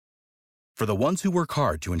For the ones who work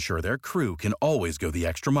hard to ensure their crew can always go the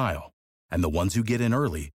extra mile, and the ones who get in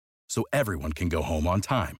early so everyone can go home on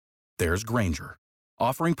time, there's Grainger,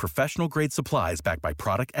 offering professional-grade supplies backed by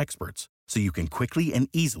product experts so you can quickly and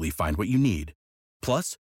easily find what you need.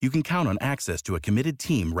 Plus, you can count on access to a committed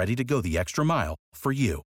team ready to go the extra mile for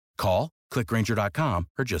you. Call, click Grainger.com,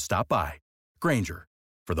 or just stop by. Grainger,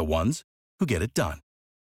 for the ones who get it done.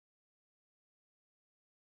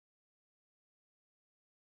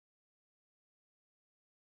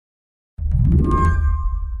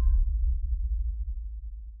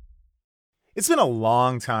 It's been a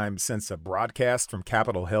long time since a broadcast from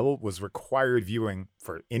Capitol Hill was required viewing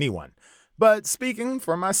for anyone. But speaking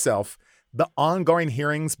for myself, the ongoing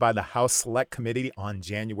hearings by the House Select Committee on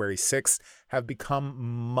January 6th have become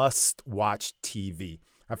must-watch TV.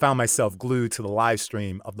 I found myself glued to the live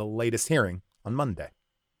stream of the latest hearing on Monday.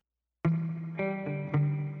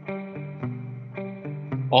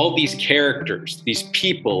 All these characters, these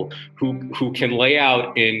people who can lay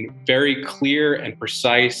out in very clear and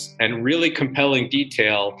precise and really compelling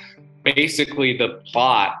detail, basically the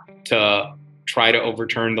plot to try to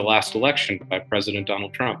overturn the last election by President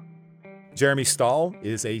Donald Trump. Jeremy Stahl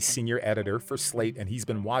is a senior editor for Slate, and he's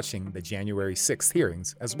been watching the January 6th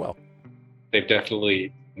hearings as well. They've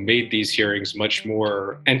definitely made these hearings much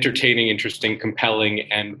more entertaining, interesting, compelling,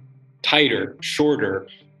 and tighter, shorter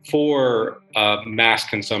for mass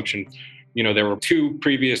consumption. You know, there were two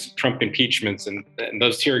previous Trump impeachments, and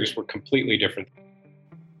those hearings were completely different.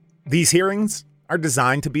 These hearings are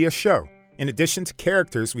designed to be a show. In addition to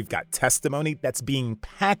characters, we've got testimony that's being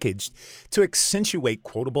packaged to accentuate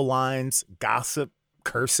quotable lines, gossip,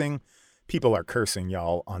 cursing. People are cursing,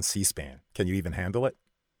 y'all, on C-SPAN. Can you even handle it?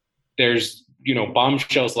 There's,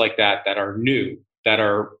 bombshells like that are new, that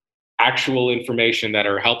are actual information, that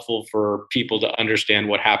are helpful for people to understand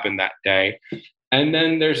what happened that day. And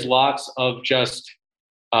then there's lots of just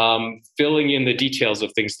filling in the details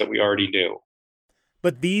of things that we already knew.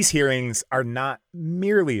 But these hearings are not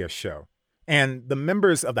merely a show. And the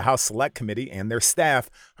members of the House Select Committee and their staff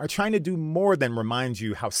are trying to do more than remind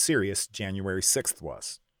you how serious January 6th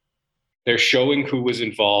was. They're showing who was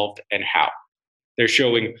involved and how. They're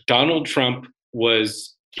showing Donald Trump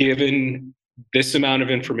was given this amount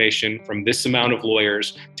of information from this amount of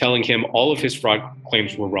lawyers telling him all of his fraud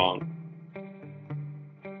claims were wrong.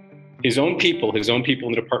 His own people in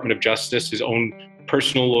the Department of Justice, his own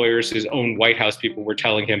personal lawyers, his own White House people were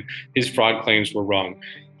telling him his fraud claims were wrong.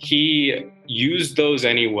 He used those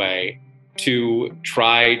anyway to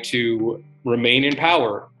try to remain in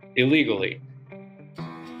power illegally.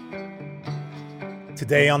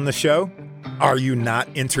 Today on the show, are you not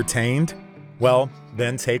entertained? Well,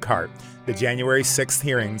 then take heart. The January 6th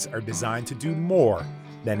hearings are designed to do more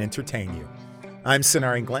than entertain you. I'm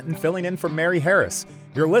Sonari Glinton, filling in for Mary Harris.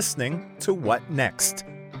 You're listening to What Next?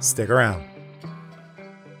 Stick around.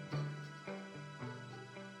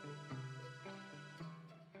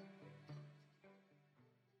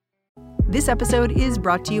 This episode is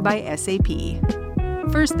brought to you by SAP.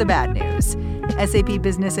 First, the bad news. SAP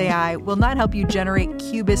Business AI will not help you generate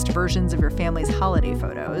cubist versions of your family's holiday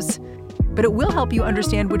photos, but it will help you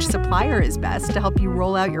understand which supplier is best to help you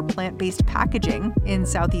roll out your plant-based packaging in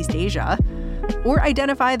Southeast Asia, or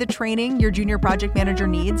identify the training your junior project manager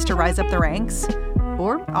needs to rise up the ranks,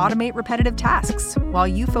 or automate repetitive tasks while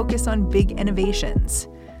you focus on big innovations.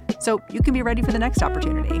 So you can be ready for the next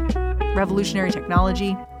opportunity. Revolutionary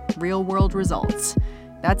technology, real-world results.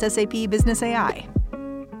 That's SAP Business AI.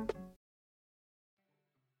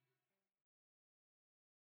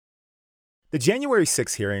 The January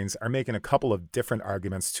 6 hearings are making a couple of different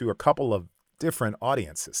arguments to a couple of different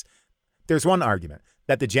audiences. There's one argument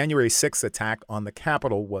that the January 6 attack on the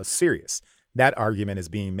Capitol was serious. That argument is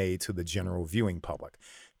being made to the general viewing public.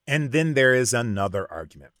 And then there is another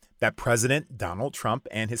argument that President Donald Trump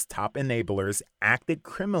and his top enablers acted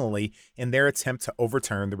criminally in their attempt to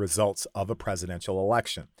overturn the results of a presidential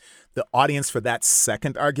election. The audience for that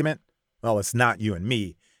second argument, well, it's not you and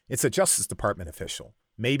me. It's a Justice Department official,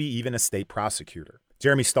 maybe even a state prosecutor.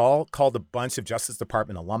 Jeremy Stahl called a bunch of Justice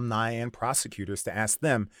Department alumni and prosecutors to ask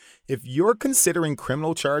them, if you're considering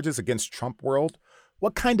criminal charges against Trump World,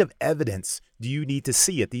 what kind of evidence do you need to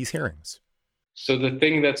see at these hearings? So the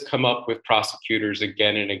thing that's come up with prosecutors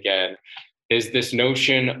again and again is this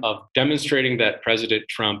notion of demonstrating that President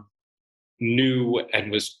Trump knew and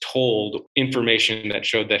was told information that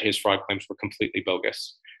showed that his fraud claims were completely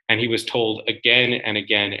bogus. And he was told again and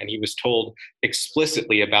again, and he was told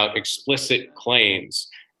explicitly about explicit claims.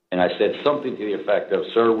 And I said something to the effect of,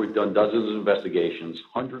 sir, we've done dozens of investigations,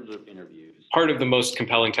 hundreds of interviews. Part of the most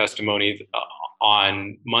compelling testimony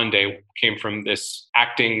on Monday came from this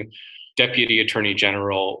acting Deputy Attorney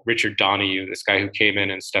General Richard Donahue, this guy who came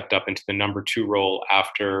in and stepped up into the number 2 role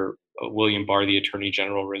after William Barr, the Attorney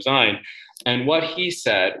General, resigned. And what he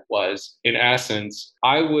said was, in essence,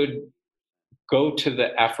 I would go to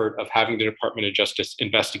the effort of having the Department of Justice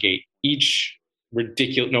investigate each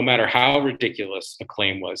ridiculous, no matter how ridiculous a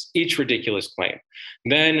claim was, each ridiculous claim.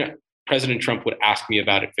 Then President Trump would ask me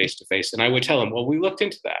about it face to face, and I would tell him, well, we looked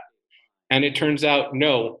into that. And it turns out,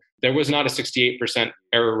 no, there was not a 68%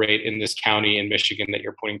 error rate in this county in Michigan that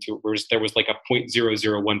you're pointing to. There was like a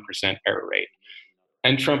 0.001% error rate.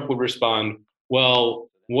 And Trump would respond, well,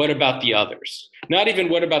 what about the others? Not even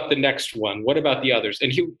what about the next one? What about the others?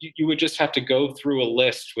 And you would just have to go through a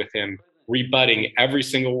list with him, rebutting every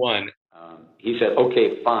single one. He said,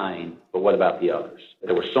 okay, fine, but what about the others?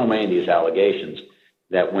 There were so many of these allegations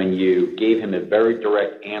that when you gave him a very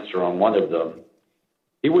direct answer on one of them,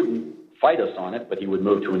 he wouldn't fight us on it, but he would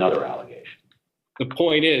move to another allegation. The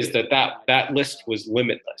point is that list was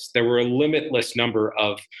limitless. There were a limitless number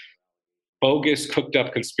of bogus, cooked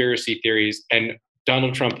up conspiracy theories, and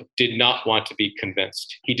Donald Trump did not want to be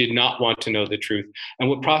convinced. He did not want to know the truth. And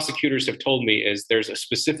what prosecutors have told me is there's a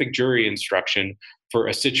specific jury instruction for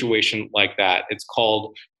a situation like that. It's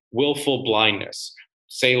called willful blindness.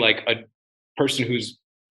 Say like a person who's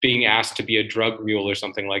being asked to be a drug mule or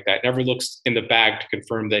something like that, never looks in the bag to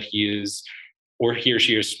confirm that he is, or he or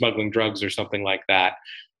she is smuggling drugs or something like that.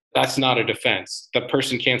 That's not a defense. The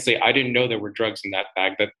person can't say, I didn't know there were drugs in that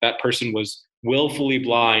bag. That person was willfully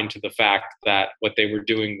blind to the fact that what they were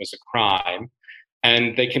doing was a crime,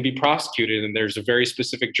 and they can be prosecuted. And there's a very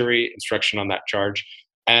specific jury instruction on that charge.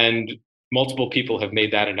 And multiple people have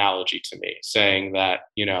made that analogy to me, saying that,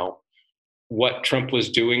 you know, what Trump was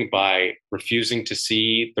doing by refusing to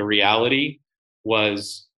see the reality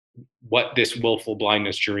was what this willful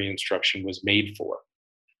blindness jury instruction was made for.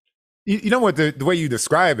 You know what, the way you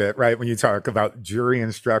describe it, right, when you talk about jury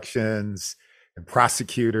instructions and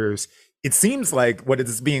prosecutors, it seems like what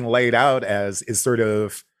is being laid out as is sort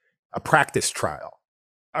of a practice trial,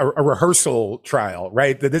 a rehearsal trial,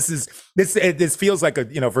 right? That this feels like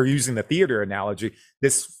if we're using the theater analogy,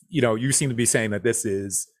 you seem to be saying that this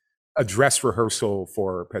is a dress rehearsal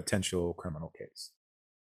for a potential criminal case.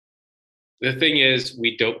 The thing is,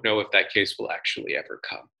 we don't know if that case will actually ever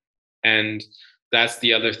come. And that's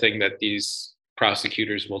the other thing that these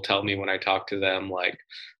prosecutors will tell me when I talk to them. Like,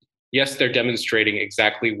 yes, they're demonstrating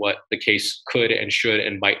exactly what the case could and should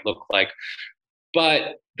and might look like.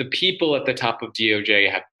 But the people at the top of DOJ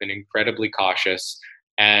have been incredibly cautious.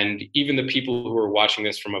 And even the people who are watching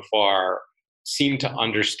this from afar seem to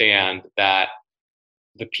understand that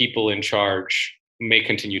the people in charge may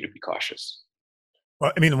continue to be cautious.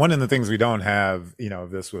 Well, I mean, one of the things we don't have,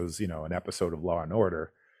 if this was, an episode of Law and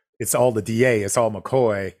Order, it's all the DA, it's all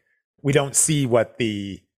McCoy. We don't see what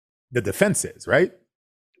the defense is, right?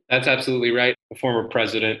 That's absolutely right. The former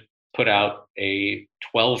president put out a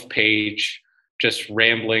 12-page, just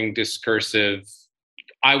rambling, discursive,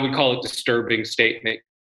 I would call it disturbing statement.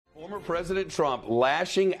 Former President Trump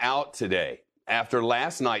lashing out today after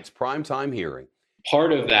last night's primetime hearing.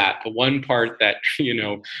 Part of that, the one part that,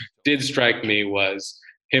 did strike me was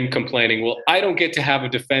him complaining, well, I don't get to have a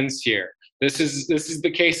defense here. This is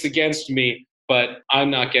the case against me, but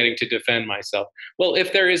I'm not getting to defend myself. Well,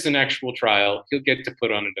 if there is an actual trial, he'll get to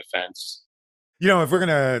put on a defense. If we're going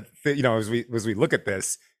to, as we look at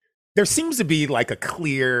this, there seems to be like a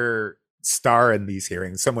clear star in these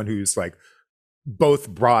hearings, someone who's like both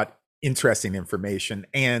brought interesting information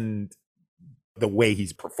and the way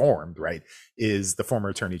he's performed, right, is the former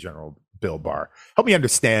Attorney General, Bill Barr. Help me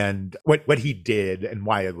understand what he did and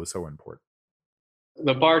why it was so important.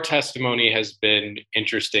 The Barr testimony has been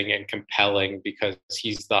interesting and compelling because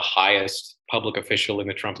he's the highest public official in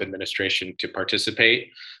the Trump administration to participate.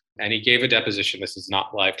 And he gave a deposition. This is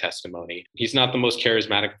not live testimony. He's not the most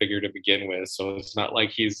charismatic figure to begin with, so it's not like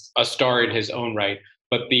he's a star in his own right.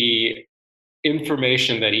 But the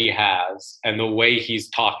information that he has and the way he's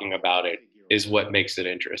talking about it is what makes it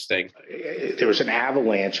interesting. There was an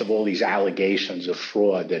avalanche of all these allegations of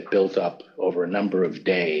fraud that built up over a number of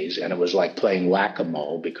days, and it was like playing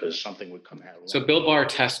whack-a-mole because something would come out. So Bill Barr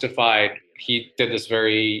testified. He did this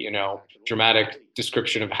very, dramatic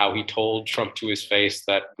description of how he told Trump to his face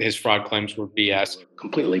that his fraud claims were BS.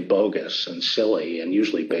 Completely bogus and silly and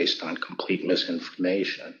usually based on complete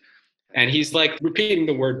misinformation. And he's like repeating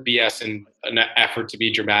the word BS in an effort to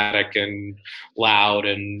be dramatic and loud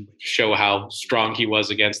and show how strong he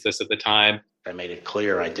was against this at the time. I made it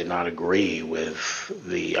clear I did not agree with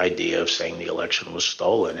the idea of saying the election was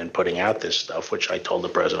stolen and putting out this stuff, which I told the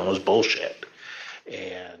president was bullshit.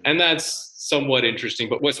 And that's somewhat interesting.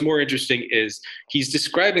 But what's more interesting is he's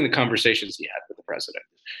describing the conversations he had with the president.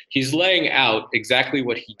 He's laying out exactly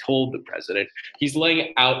what he told the president. He's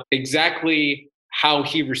laying out exactly how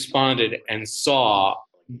he responded and saw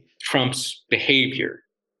Trump's behavior.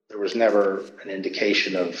 There was never an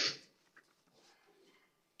indication of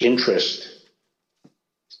interest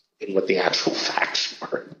in what the actual facts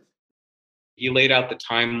were. He laid out the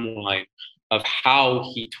timeline of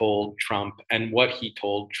how he told Trump and what he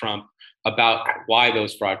told Trump about why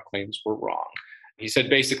those fraud claims were wrong. He said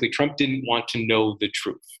basically Trump didn't want to know the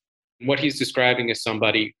truth. What he's describing is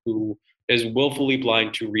somebody who is willfully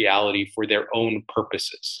blind to reality for their own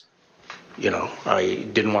purposes. I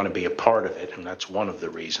didn't want to be a part of it, and that's one of the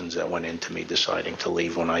reasons that went into me deciding to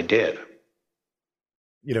leave when I did.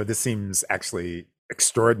 This seems actually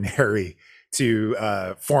extraordinary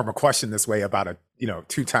to form a question this way about a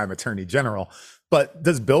two-time attorney general. But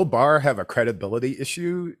does Bill Barr have a credibility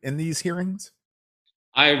issue in these hearings?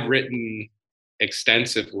 I've written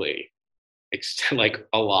extensively, like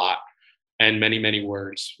a lot, and many, many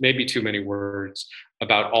words, maybe too many words,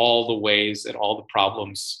 about all the ways and all the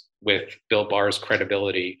problems with Bill Barr's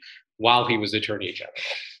credibility while he was Attorney General.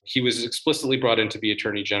 He was explicitly brought in to be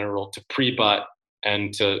Attorney General to pre-butt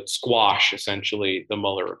and to squash, essentially, the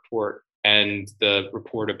Mueller report and the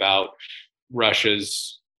report about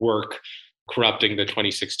Russia's work corrupting the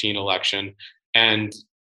 2016 election and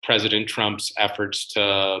President Trump's efforts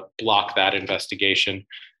to block that investigation.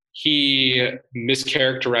 He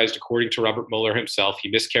mischaracterized, according to Robert Mueller himself,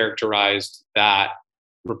 he mischaracterized that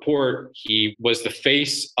report. He was the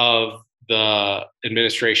face of the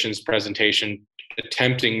administration's presentation,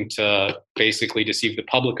 attempting to basically deceive the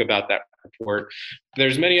public about that report.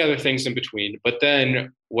 There's many other things in between. But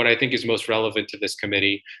then what I think is most relevant to this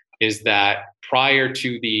committee is that prior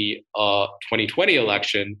to the 2020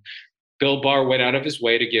 election, Bill Barr went out of his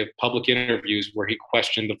way to give public interviews where he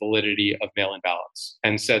questioned the validity of mail-in ballots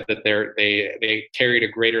and said that they carried a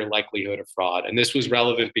greater likelihood of fraud. And this was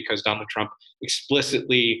relevant because Donald Trump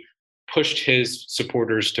explicitly pushed his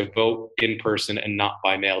supporters to vote in person and not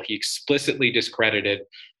by mail. He explicitly discredited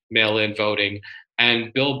mail-in voting.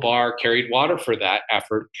 And Bill Barr carried water for that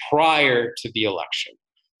effort prior to the election.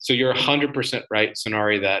 So you're 100% right,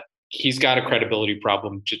 Sonari, that he's got a credibility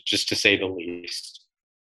problem, just to say the least.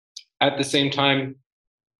 At the same time,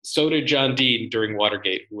 so did John Dean during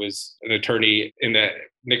Watergate, who was an attorney in the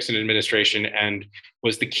Nixon administration and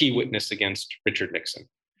was the key witness against Richard Nixon.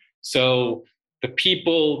 So the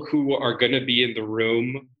people who are going to be in the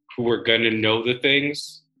room, who are going to know the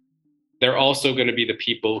things, they're also going to be the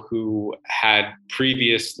people who had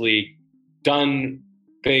previously done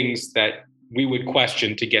things that we would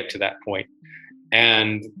question to get to that point.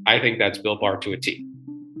 And I think that's Bill Barr to a T.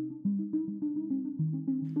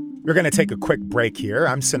 We're going to take a quick break here.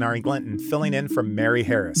 I'm Sonari Glinton, filling in for Mary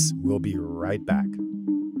Harris. We'll be right back.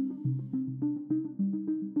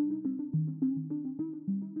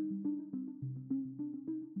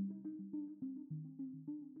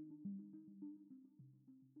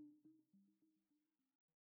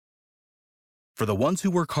 For the ones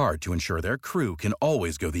who work hard to ensure their crew can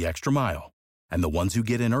always go the extra mile, and the ones who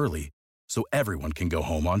get in early so everyone can go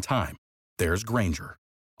home on time, there's Grainger,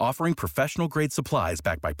 offering professional-grade supplies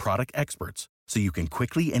backed by product experts so you can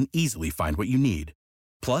quickly and easily find what you need.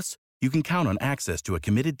 Plus, you can count on access to a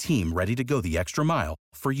committed team ready to go the extra mile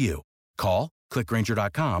for you. Call, click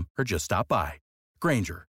Grainger.com, or just stop by.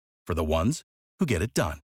 Grainger, for the ones who get it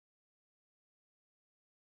done.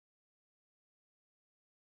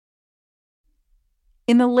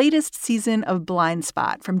 In the latest season of Blind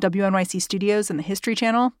Spot from WNYC Studios and the History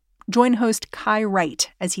Channel, join host Kai Wright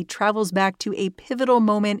as he travels back to a pivotal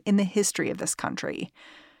moment in the history of this country.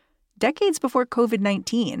 Decades before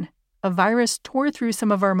COVID-19, a virus tore through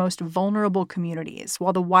some of our most vulnerable communities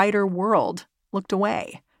while the wider world looked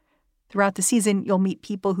away. Throughout the season, you'll meet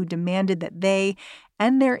people who demanded that they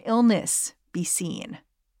and their illness be seen.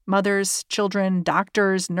 Mothers, children,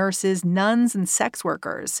 doctors, nurses, nuns, and sex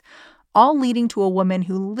workers, all leading to a woman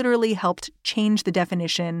who literally helped change the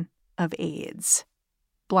definition of AIDS.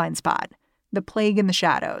 Blind Spot, The Plague in the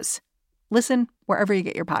Shadows. Listen wherever you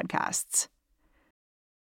get your podcasts.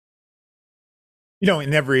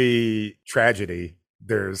 In every tragedy,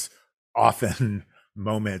 there's often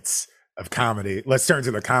moments of comedy. Let's turn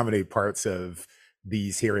to the comedy parts of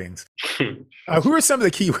these hearings. Who are some of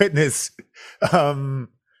the key witnesses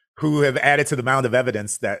who have added to the mound of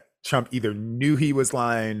evidence that Trump either knew he was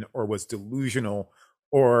lying or was delusional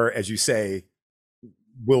or, as you say,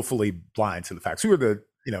 willfully blind to the facts? Who are the,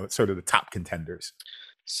 sort of the top contenders?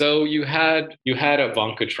 So you had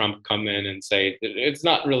Ivanka Trump come in and say that it's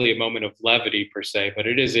not really a moment of levity per se, but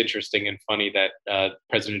it is interesting and funny that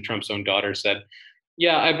President Trump's own daughter said,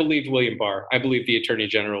 "Yeah, I believed William Barr. I believed the Attorney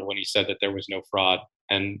General when he said that there was no fraud,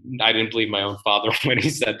 and I didn't believe my own father when he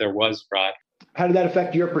said there was fraud." How did that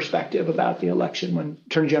affect your perspective about the election when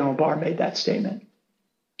Attorney General Barr made that statement?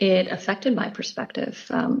 It affected my perspective.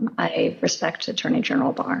 I respect Attorney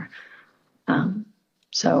General Barr.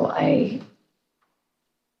 So I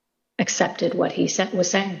accepted what he was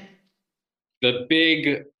saying. The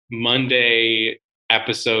big Monday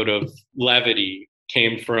episode of levity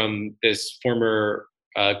came from this former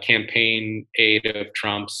campaign aide of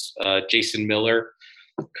Trump's, Jason Miller,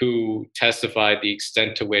 who testified the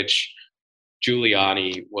extent to which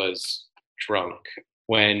Giuliani was drunk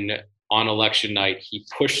when on election night he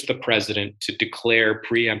pushed the president to declare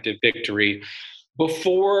preemptive victory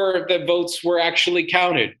before the votes were actually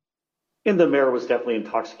counted. And the mayor was definitely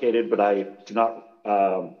intoxicated, but I do not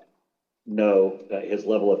know his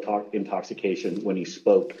level of intoxication when he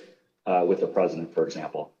spoke with the president, for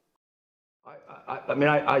example.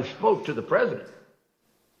 I spoke to the president.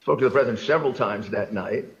 Spoke to the president several times that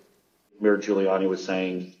night. Mayor Giuliani was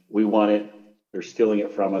saying, "We want it. They're stealing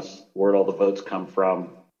it from us. Where'd all the votes come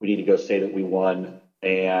from? We need to go say that we won."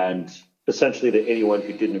 And essentially that anyone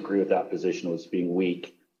who didn't agree with that position was being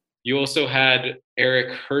weak. You also had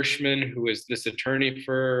Eric Hirschman, who is this attorney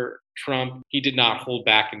for Trump. He did not hold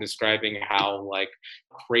back in describing how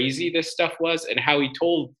crazy this stuff was and how he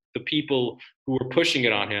told the people who were pushing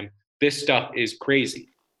it on him, this stuff is crazy.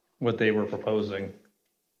 What they were proposing,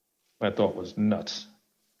 I thought was nuts.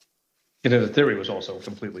 And the theory was also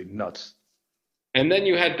completely nuts. And then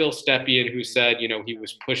you had Bill Stepien, who said, he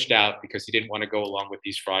was pushed out because he didn't want to go along with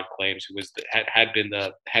these fraud claims, who had been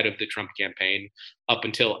the head of the Trump campaign up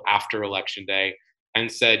until after Election Day,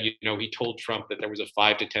 and said, he told Trump that there was a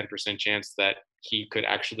 5 to 10% chance that he could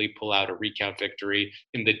actually pull out a recount victory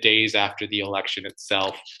in the days after the election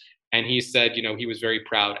itself. And he said, he was very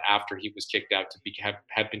proud after he was kicked out to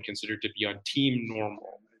have been considered to be on Team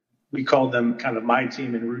Normal. We called them kind of my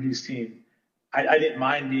team and Rudy's team. I didn't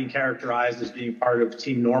mind being characterized as being part of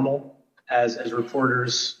Team Normal, as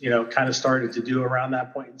reporters, kind of started to do around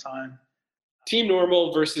that point in time. Team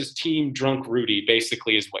Normal versus Team Drunk Rudy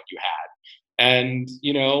basically is what you had. And,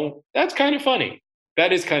 that's kind of funny.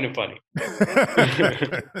 That is kind of funny.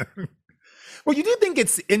 Well, you do think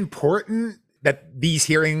it's important that these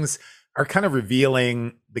hearings are kind of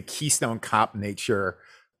revealing the Keystone Cop nature,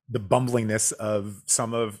 the bumblingness of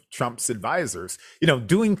some of Trump's advisors,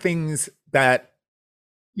 doing things that,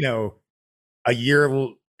 a year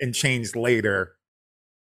and change later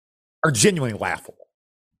are genuinely laughable.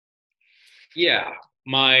 Yeah.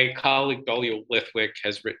 My colleague Dahlia Lithwick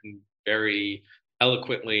has written very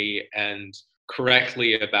eloquently and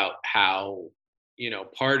correctly about how,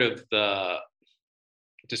 part of the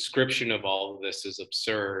description of all of this is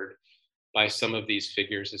absurd by some of these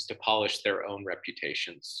figures is to polish their own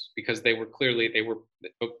reputations, because they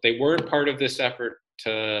weren't part of this effort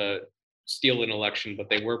to steal an election, but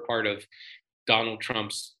they were part of Donald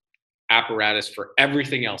Trump's apparatus for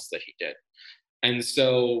everything else that he did. And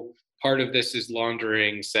so part of this is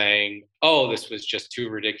laundering, saying, oh, this was just too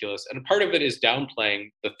ridiculous. And part of it is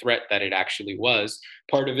downplaying the threat that it actually was.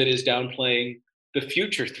 Part of it is downplaying the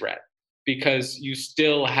future threat, because you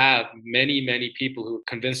still have many, many people who are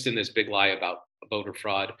convinced in this big lie about voter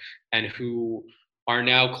fraud and who are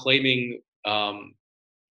now claiming,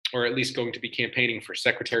 or at least going to be campaigning for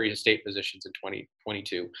Secretary of State positions in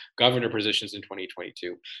 2022, governor positions in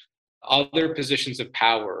 2022, other positions of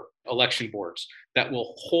power, election boards that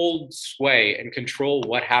will hold sway and control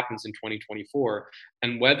what happens in 2024,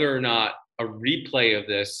 and whether or not a replay of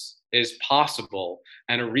this is possible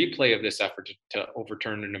and a replay of this effort to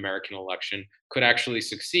overturn an American election could actually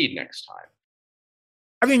succeed next time.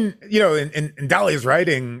 I mean, in Dahlia's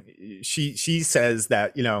writing, she says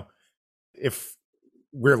that, if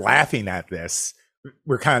we're laughing at this,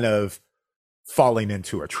 we're kind of falling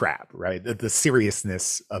into a trap, right? The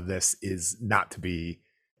seriousness of this is not to be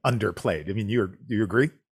underplayed. I mean, do you agree?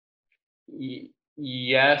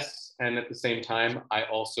 Yes. And at the same time, I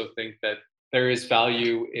also think that there is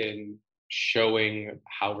value in showing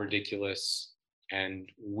how ridiculous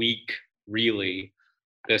and weak, really,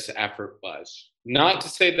 this effort was. Not to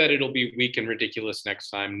say that it'll be weak and ridiculous next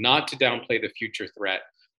time, not to downplay the future threat,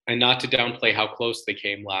 and not to downplay how close they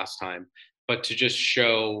came last time, but to just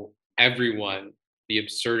show everyone the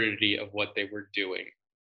absurdity of what they were doing.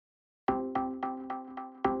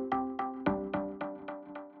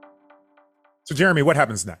 So, Jeremy, what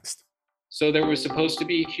happens next? So there was supposed to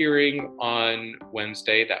be a hearing on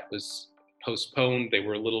Wednesday that was postponed. They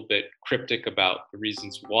were a little bit cryptic about the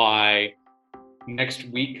reasons why. Next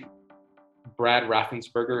week, Brad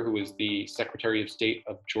Raffensperger, who is the Secretary of State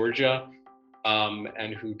of Georgia,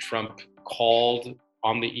 and who Trump called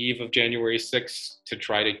on the eve of January 6th to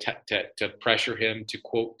try to pressure him to,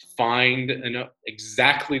 quote, find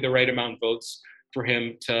exactly the right amount of votes for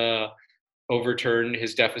him to overturn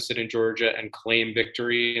his deficit in Georgia and claim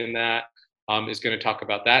victory in that, is going to talk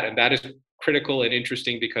about that. And that is critical and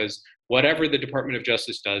interesting because whatever the Department of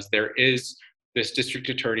Justice does, there is this district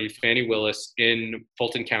attorney, Fani Willis, in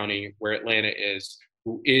Fulton County, where Atlanta is,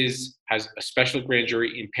 who has a special grand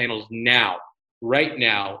jury impaneled right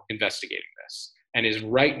now, investigating this, and is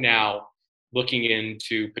right now looking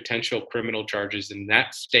into potential criminal charges in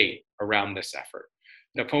that state around this effort.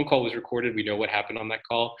 The phone call was recorded. We know what happened on that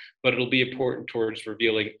call, but it'll be important towards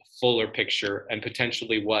revealing a fuller picture and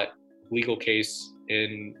potentially what legal case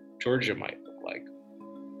in Georgia might look like.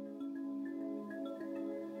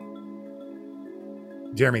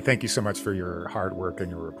 Jeremy, thank you so much for your hard work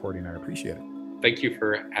and your reporting. I appreciate it. Thank you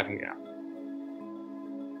for having me out.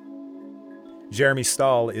 Jeremy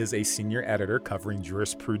Stahl is a senior editor covering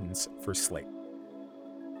jurisprudence for Slate.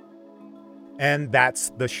 And that's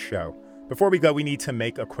the show. Before we go, we need to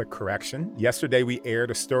make a quick correction. Yesterday, we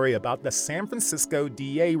aired a story about the San Francisco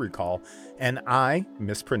DA recall, and I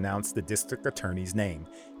mispronounced the district attorney's name.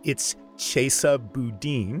 It's Chesa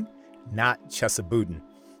Boudin, not Chesa Boudin.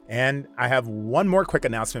 And I have one more quick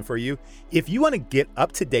announcement for you. If you want to get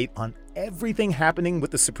up to date on everything happening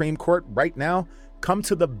with the Supreme Court right now, come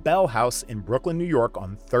to the Bell House in Brooklyn, New York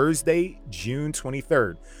on Thursday, June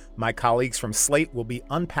 23rd. My colleagues from Slate will be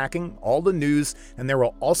unpacking all the news, and there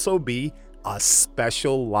will also be a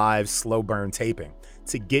special live slow burn taping.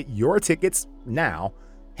 To get your tickets now,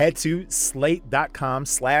 head to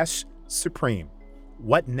slate.com/Supreme.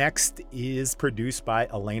 What Next is produced by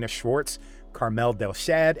Elena Schwartz, Carmel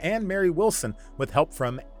Delshad, and Mary Wilson, with help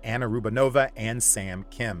from Anna Rubinova and Sam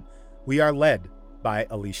Kim. We are led by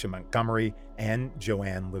Alicia Montgomery and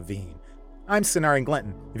Joanne Levine. I'm Sonari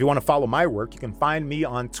Glinton. If you want to follow my work, you can find me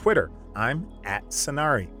on Twitter. I'm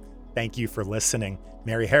 @Sonari. Thank you for listening.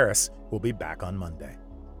 Mary Harris will be back on Monday.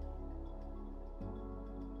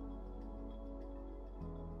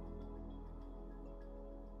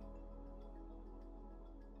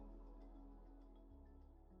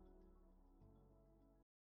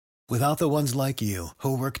 Without the ones like you,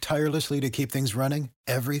 who work tirelessly to keep things running,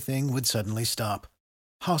 everything would suddenly stop.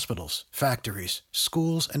 Hospitals, factories,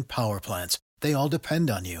 schools, and power plants, they all depend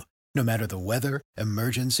on you. No matter the weather,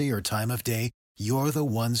 emergency, or time of day, you're the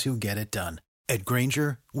ones who get it done. At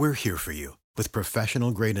Grainger, we're here for you with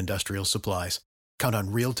professional-grade industrial supplies. Count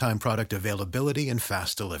on real-time product availability and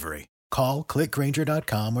fast delivery. Call, click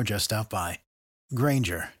Grainger.com, or just stop by.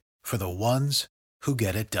 Grainger, for the ones who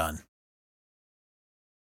get it done.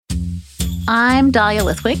 I'm Dahlia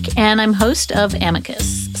Lithwick, and I'm host of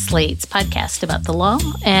Amicus, Slate's podcast about the law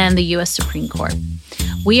and the U.S. Supreme Court.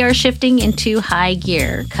 We are shifting into high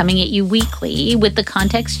gear, coming at you weekly with the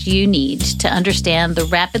context you need to understand the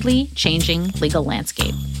rapidly changing legal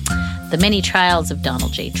landscape. The many trials of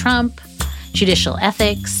Donald J. Trump, judicial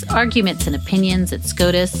ethics, arguments and opinions at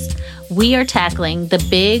SCOTUS. We are tackling the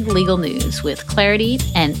big legal news with clarity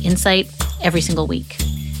and insight every single week.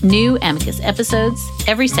 New Amicus episodes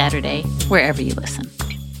every Saturday, wherever you listen.